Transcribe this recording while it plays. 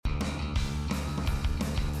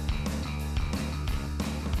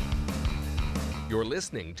You're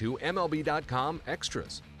listening to MLB.com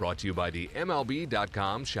Extras, brought to you by the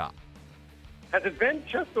MLB.com shop. Has it been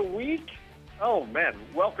just a week? Oh, man.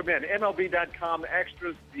 Welcome in. MLB.com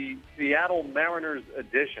Extras, the Seattle Mariners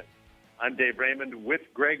edition. I'm Dave Raymond with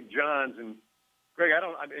Greg Johns. And, Greg,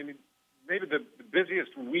 I mean, maybe the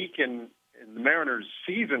busiest week in the Mariners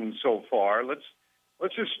season so far. Let's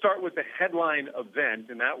just start with the headline event,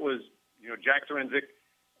 and that was, Jack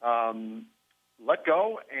Zduriencik let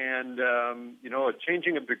go and, a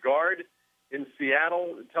changing of the guard in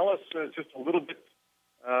Seattle. Tell us just a little bit,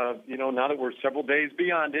 now that we're several days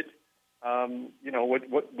beyond it,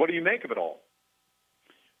 what do you make of it all?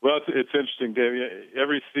 Well, it's interesting, Dave.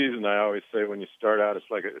 Every season, I always say when you start out, it's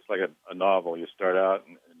like a novel. You start out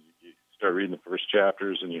and you start reading the first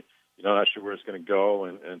chapters, and you're not sure where it's going to go.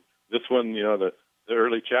 And this one, the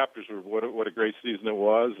early chapters were what a great season it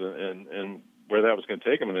was, and where that was going to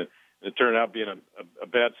take them. And it turned out being a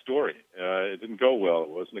bad story. It didn't go well. It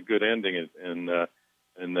wasn't a good ending.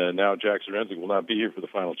 And now Jack Zduriencik will not be here for the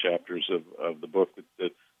final chapters of the book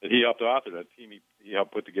that he helped author, that team he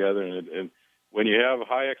helped put together. And when you have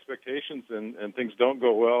high expectations and things don't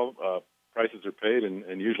go well, prices are paid.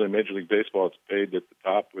 And usually in Major League Baseball, it's paid at the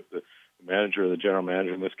top with the manager or the general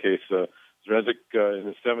manager. In this case, Zduriencik, in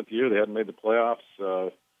his seventh year, they hadn't made the playoffs.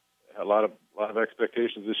 A lot of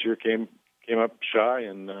expectations this year came up shy,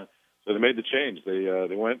 and so they made the change.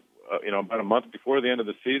 They went, about a month before the end of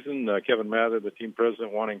the season. Kevin Mather, the team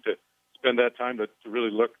president, wanting to spend that time to really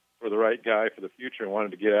look for the right guy for the future, and wanted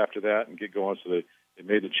to get after that and get going. So they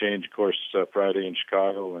made the change, of course, Friday in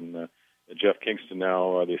Chicago, and Jeff Kingston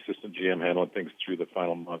now the assistant GM handling things through the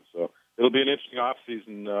final month. So it'll be an interesting off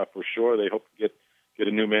season for sure. They hope to get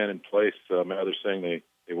a new man in place. Mather's saying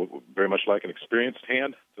they would very much like an experienced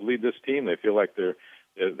hand to lead this team. They feel like they're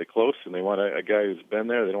close, and they want a guy who's been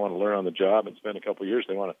there. They don't want to learn on the job and spend a couple of years.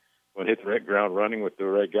 They want to hit the right ground running with the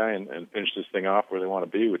right guy and finish this thing off where they want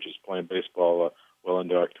to be, which is playing baseball well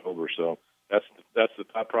into October. So that's the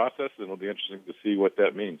thought process, and it'll be interesting to see what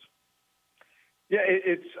that means. Yeah,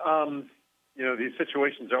 it's these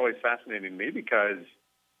situations are always fascinating to me because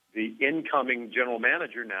the incoming general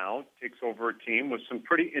manager now takes over a team with some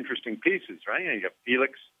pretty interesting pieces, right? You got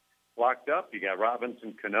Felix locked up, you got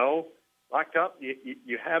Robinson Cano locked up.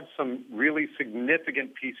 You have some really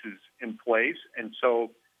significant pieces in place, and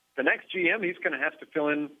so the next GM, he's going to have to fill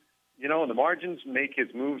in, in the margins, make his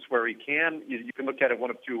moves where he can. You can look at it one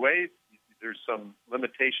of two ways. There's some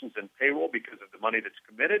limitations in payroll because of the money that's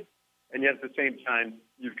committed, and yet at the same time,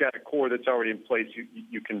 you've got a core that's already in place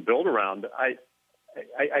you can build around. I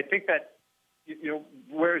think that,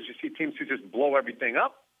 whereas you see teams who just blow everything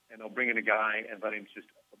up and they'll bring in a guy and let him just,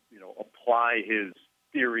 apply his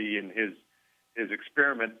theory and his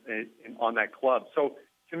experiment on that club. So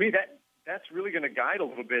to me, that's really going to guide a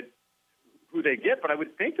little bit who they get. But I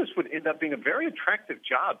would think this would end up being a very attractive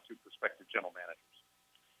job to prospective general managers.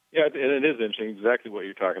 Yeah, and it is interesting, exactly what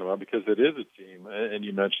you're talking about, because it is a team. And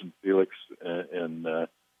you mentioned Felix and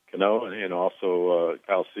Cano, and also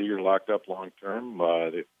Kyle Seager locked up long term.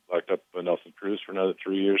 They locked up Nelson Cruz for another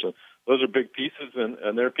 3 years. And those are big pieces,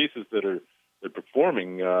 and they're pieces they're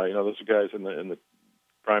performing. Those are guys in the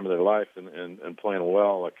prime of their life and playing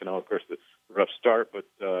well. Cano, of course, the rough start, but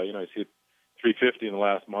you see 350 in the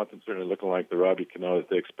last month, and certainly looking like the Robbie Cano that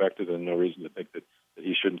they expected, and no reason to think that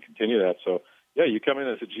he shouldn't continue that. So, yeah, you come in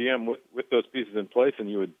as a GM with those pieces in place, and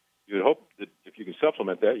you would hope that if you can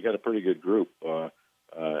supplement that, you got a pretty good group,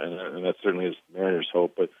 and that certainly is Mariners'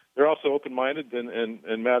 hope. But they're also open-minded,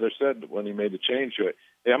 and Mather said when he made the change,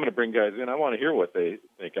 hey, I'm going to bring guys in. I want to hear what they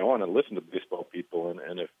think. I want to listen to baseball people,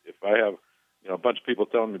 and if I have a bunch of people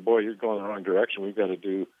telling me, boy, you're going in the wrong direction, we've got to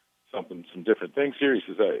do some different things here. He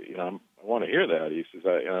says, I want to hear that. He says,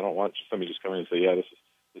 I don't want somebody just come in and say, yeah,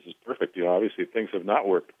 this is perfect. Obviously things have not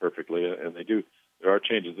worked perfectly, and there are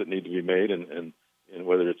changes that need to be made, and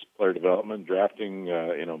whether it's player development, drafting,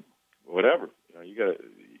 whatever.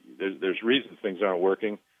 There's reasons things aren't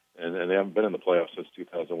working, and they haven't been in the playoffs since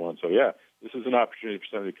 2001. So yeah, this is an opportunity for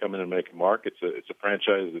somebody to come in and make a mark. It's a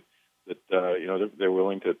franchise that they're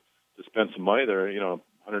willing to spend some money. They're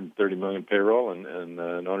 130 million payroll and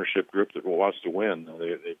an ownership group that wants to win.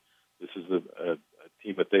 This is a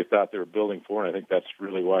team that they thought they were building for, and I think that's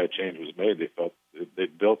really why a change was made. They felt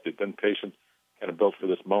they'd been patient, kind of built for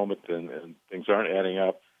this moment, and things aren't adding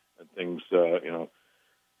up, and things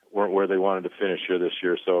weren't where they wanted to finish here this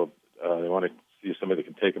year. So they want to see somebody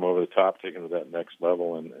that can take them over the top, take them to that next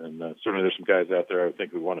level, and certainly there's some guys out there I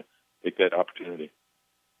think who want to take that opportunity.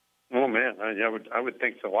 Oh man, I would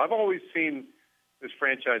think so. I've always seen this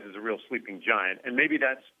franchise as a real sleeping giant, and maybe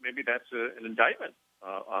that's an indictment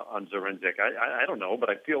on Zduriencik. I don't know, but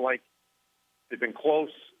I feel like They've been close.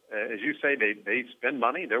 As you say, they spend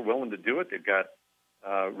money. They're willing to do it. They've got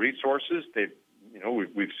resources.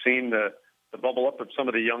 We've seen the bubble up of some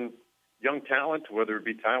of the young talent, whether it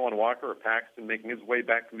be Taijuan Walker or Paxton making his way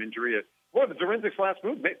back from injury. Well, Zarenzik's last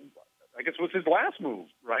move, I guess, was his last move,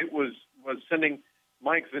 right? Was sending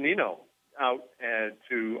Mike Zunino out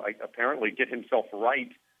to apparently get himself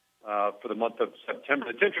right for the month of September.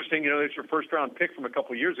 It's interesting, it's your first round pick from a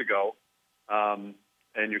couple years ago, and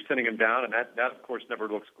you're sending him down, and that of course never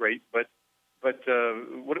looks great. But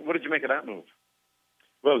what did you make of that move?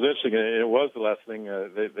 Well, it was interesting. It was the last thing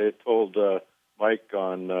they told Mike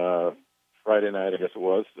on Friday night, I guess it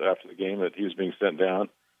was, after the game, that he was being sent down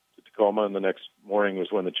to Tacoma, and the next morning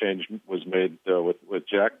was when the change was made with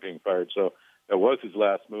Jack being fired. So that was his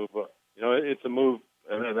last move. It's a move,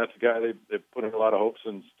 and that's a guy they've put in a lot of hopes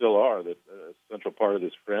and still are, that a central part of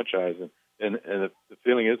this franchise. And the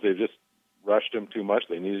feeling is they've just rushed him too much.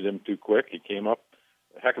 They needed him too quick. He came up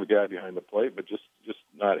a heck of a guy behind the plate, but just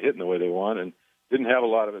not hitting the way they want, and didn't have a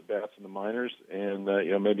lot of at-bats in the minors, and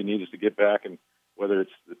maybe needs to get back, and whether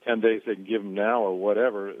it's the 10 days they can give him now or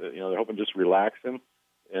whatever, they're hoping to just relax him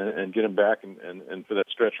and get him back and for that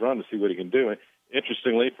stretch run to see what he can do. And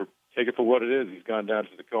interestingly, take it for what it is, he's gone down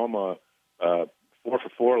to Tacoma 4 for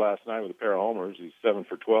 4 last night with a pair of homers. He's 7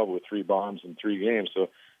 for 12 with 3 bombs in 3 games. So,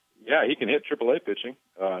 yeah, he can hit AAA pitching,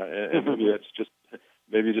 and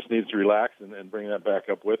maybe he just needs to relax and bring that back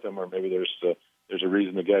up with him, or maybe there's a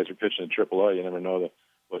reason the guys are pitching in AAA. You never know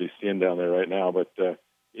what he's seeing down there right now, but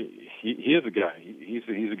he is a guy.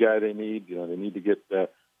 He's a guy they need. They need to get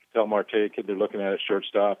Ketel Marte, a kid they're looking at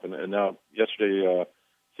shortstop, and now yesterday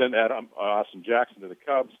sent Austin Jackson to the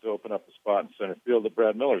Cubs to open up a spot in center field that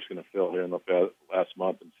Brad Miller's going to fill here in the last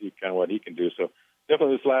month and see kind of what he can do. So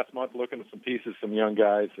definitely this last month, looking at some pieces, some young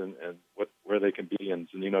guys, and where they can be, and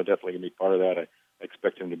Zunino definitely can be part of that. I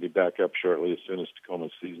expect him to be back up shortly as soon as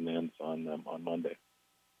Tacoma's season ends on Monday.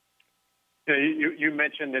 You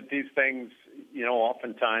mentioned that these things,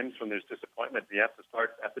 oftentimes when there's disappointment, you have to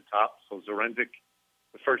start at the top. So Zarenzik,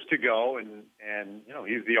 the first to go, and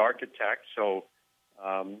he's the architect. So,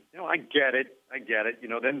 I get it.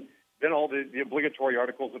 Then all the obligatory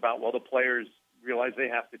articles about, well, the players realize they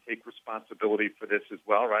have to take responsibility for this as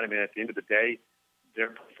well, right? I mean, at the end of the day, their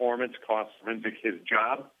performance costs Zarenzik his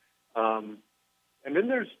job. And then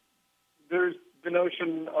there's the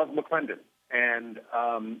notion of McClendon. And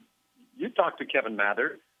you talked to Kevin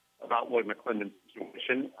Mather about Lloyd McClendon's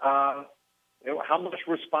situation. How much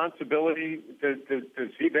responsibility does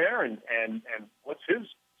he bear, and what's his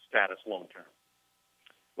status long term?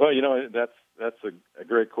 Well, that's a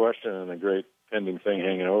great question and a great pending thing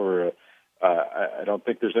hanging over. I don't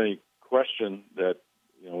think there's any question that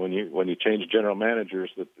when you change general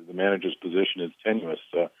managers, that the manager's position is tenuous.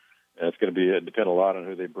 And it's going to depend a lot on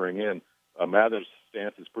who they bring in. Mather's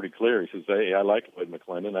stance is pretty clear. He says, "Hey, I like Lloyd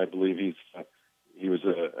McClendon. I believe he was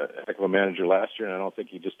a heck of a manager last year, and I don't think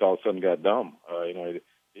he just all of a sudden got dumb.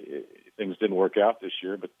 Things didn't work out this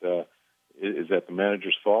year, but is that the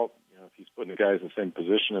manager's fault? If he's putting the guys in the same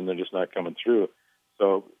position and they're just not coming through."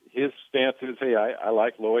 So his stance is, "Hey, I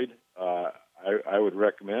like Lloyd. I would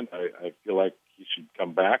recommend. I feel like he should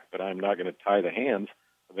come back, but I'm not going to tie the hands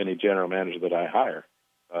of any general manager that I hire.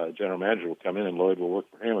 General manager will come in and Lloyd will work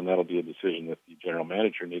for him, and that'll be a decision that the general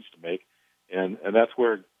manager needs to make. And that's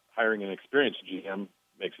where hiring an experienced GM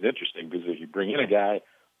makes it interesting, because if you bring in a guy,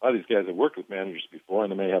 a lot of these guys have worked with managers before,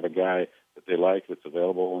 and they may have a guy that they like that's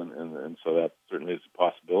available, and so that certainly is a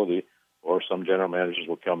possibility. Or some general managers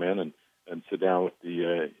will come in and sit down with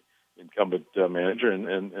the incumbent manager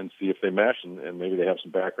and see if they mesh, and maybe they have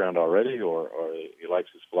some background already, or he likes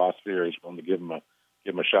his philosophy, or he's willing to give him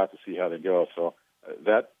a shot to see how they go. So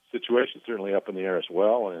that situation is certainly up in the air as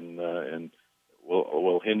well, and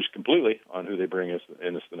will hinge completely on who they bring in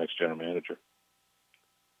as the next general manager.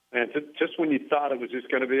 And just when you thought it was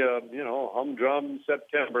just going to be a humdrum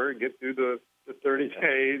September, get through the 30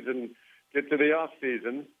 days and get to the off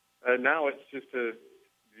season, now it's just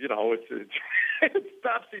it's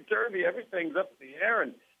topsy-turvy. Everything's up in the air,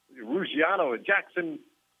 and Ruggiano and Jackson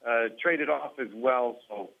traded off as well.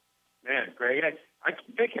 So, man, Greg, I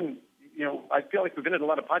keep thinking, I feel like we've been in a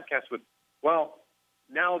lot of podcasts with, well,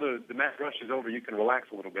 now the Matt Rush is over, you can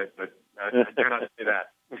relax a little bit, but I dare not say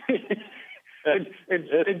that.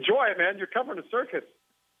 Enjoy it, man. You're covering a circus.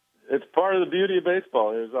 It's part of the beauty of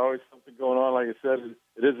baseball. There's always something going on. Like I said,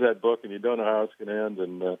 it is that book, and you don't know how it's going to end.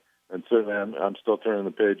 And certainly, I'm still turning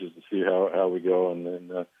the pages to see how we go.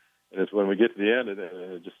 And it's when we get to the end,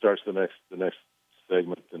 it just starts the next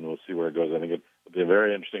segment, and we'll see where it goes. I think it'll be a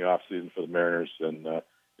very interesting off season for the Mariners. And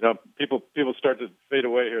people start to fade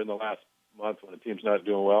away here in the last month when the team's not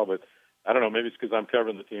doing well, but I don't know, maybe it's because I'm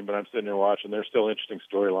covering the team, but I'm sitting there watching. There's still interesting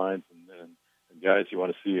storylines and guys you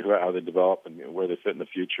want to see how they develop and where they fit in the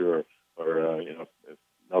future. Or if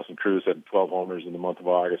Nelson Cruz had 12 homers in the month of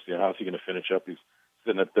August, how's he going to finish up? He's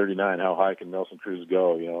sitting at 39. How high can Nelson Cruz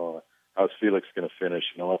go? How's Felix going to finish?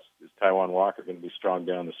 Is Taijuan Walker going to be strong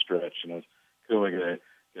down the stretch? Is Kuma going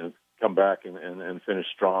to come back and finish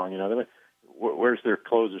strong? Where's their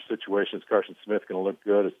closer situation? Is Carson Smith going to look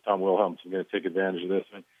good? Is Tom Wilhelmsen going to take advantage of this?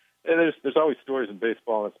 And there's always stories in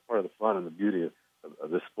baseball. That's part of the fun and the beauty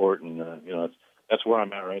of this sport. And that's where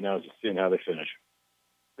I'm at right now, is just seeing how they finish.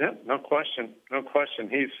 Yeah, no question.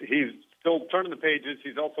 He's still turning the pages.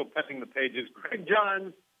 He's also penning the pages. Greg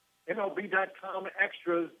Johns, MLB.com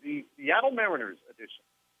Extras, the Seattle Mariners edition.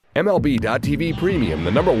 MLB.tv Premium,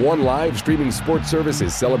 the #1 live streaming sports service,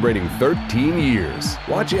 is celebrating 13 years.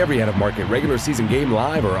 Watch every out-of-market regular season game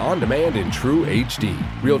live or on demand in true HD.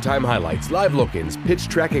 Real-time highlights, live look-ins, pitch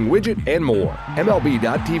tracking widget, and more.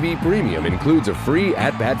 MLB.tv Premium includes a free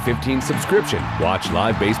At-Bat 15 subscription. Watch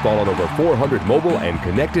live baseball on over 400 mobile and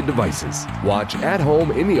connected devices. Watch at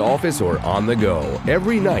home, in the office, or on the go,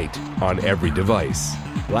 every night, on every device.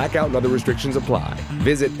 Blackout and other restrictions apply.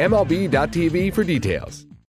 Visit MLB.tv for details.